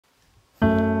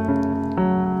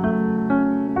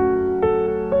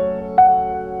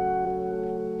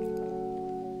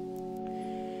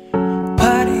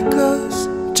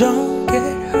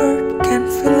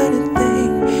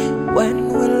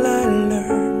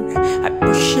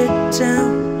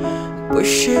down,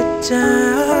 push it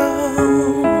down.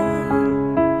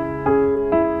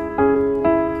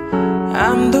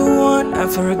 I'm the one, I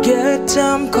forget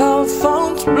I'm called,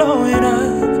 phone's blowing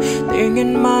up,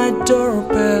 dinging my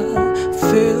doorbell.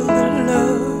 Feel the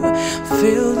love,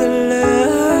 feel the love.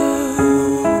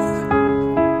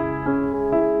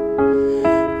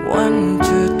 1,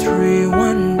 2, 3,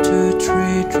 1, 2,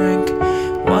 3, drink.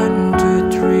 1, 2,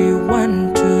 3, 1,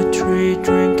 2, 3,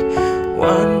 drink.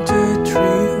 1, 2,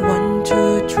 3, 1,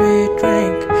 2, 3,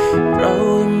 drink.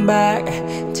 Rolling back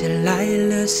till I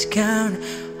lose count.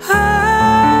 I'm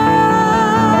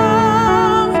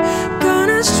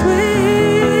gonna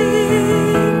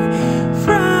swing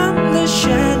from the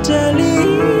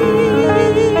chandelier,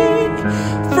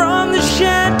 from the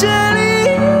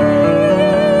chandelier.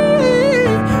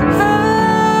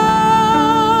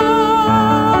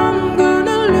 I'm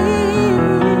gonna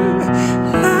live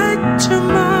like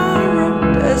tomorrow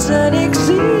doesn't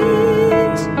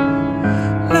exist,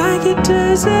 like it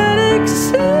doesn't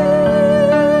exist.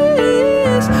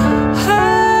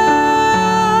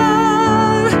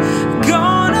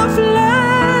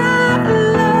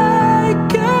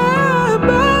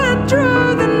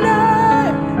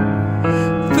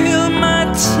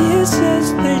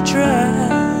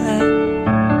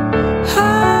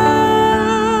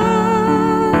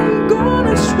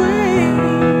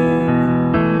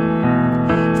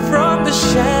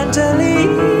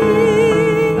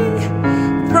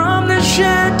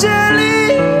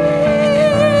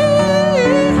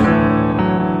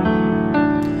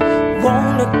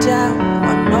 Down,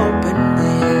 one open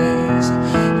my eyes,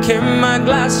 keep my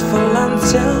glass full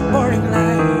until morning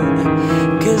light,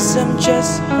 'cause I'm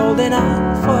just holding on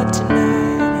for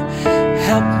tonight.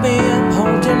 Help me, I'm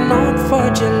holding on for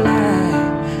July.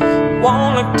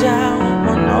 Won't look down,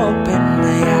 won't open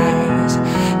my eyes,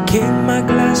 keep my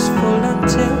glass full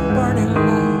until morning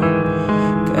light,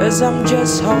 'cause I'm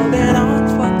just holding on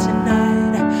for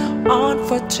tonight, on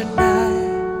for tonight.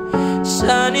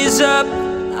 Sun is up,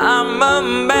 I'm a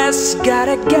mess,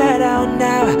 gotta get out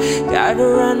now, gotta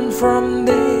run from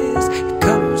this. It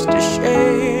comes to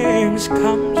shames,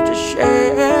 comes to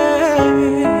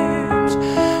shames.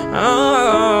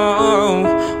 Oh,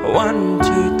 1,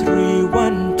 2, 3,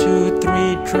 1, 2, 3,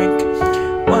 drink.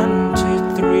 1, 2,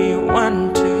 3, 1,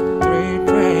 2, 3,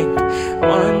 drink.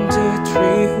 1, 2,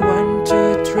 3, 1,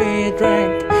 2, 3,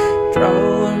 drink.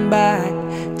 Throwing back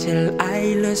till I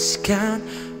lose count.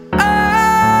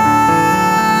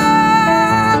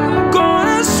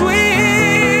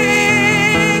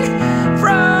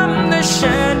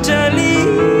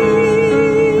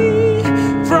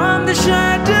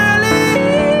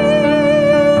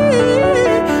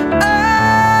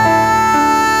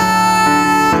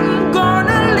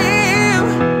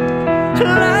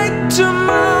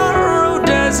 Tomorrow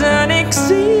doesn't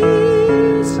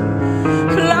exist,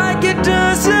 like it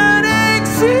doesn't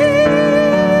exist.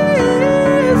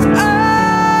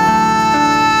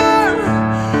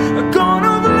 I'm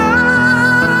gonna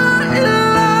fly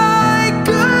like a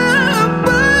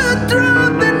bird through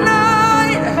the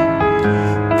night,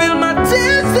 feel my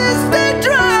tears as they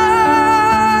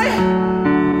dry.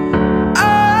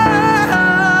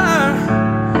 I'm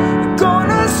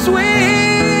gonna swim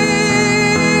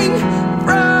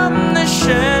from the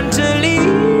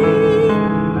chandelier.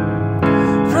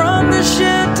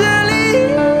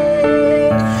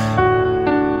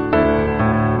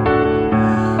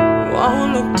 Won't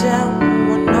look down,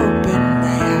 won't open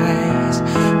my eyes,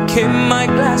 keep my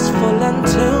glass full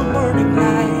until morning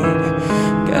light,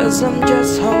 'cause I'm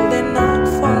just holding on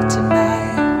for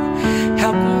tonight.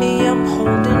 Help me, I'm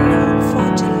holding on for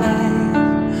tonight.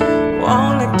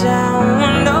 Won't look down,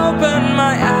 won't open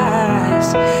my eyes,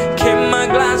 keep my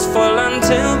glass full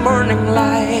until morning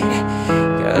light,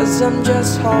 'cause I'm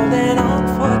just holding on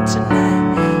for tonight,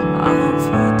 on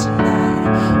for tonight,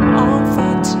 on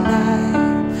for tonight,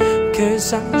 'cause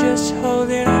I'm just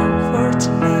holding on for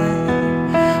tonight.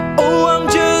 Oh, I'm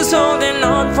just holding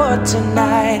on for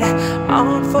tonight,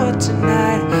 on for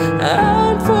tonight,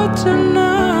 on for tonight.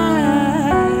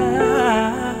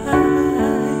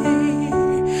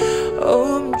 Oh,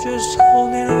 I'm just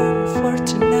holding on for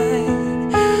tonight.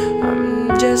 I'm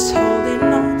just holding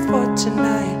on for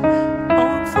tonight,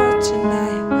 on for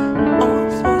tonight, on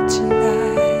for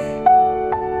tonight.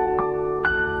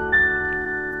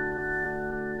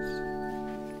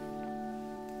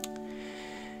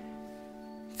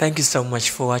 Thank you so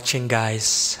much for watching,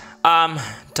 guys.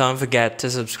 Don't forget to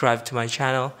subscribe to my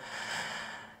channel,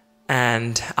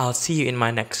 and I'll see you in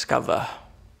my next cover.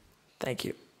 Thank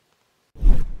you.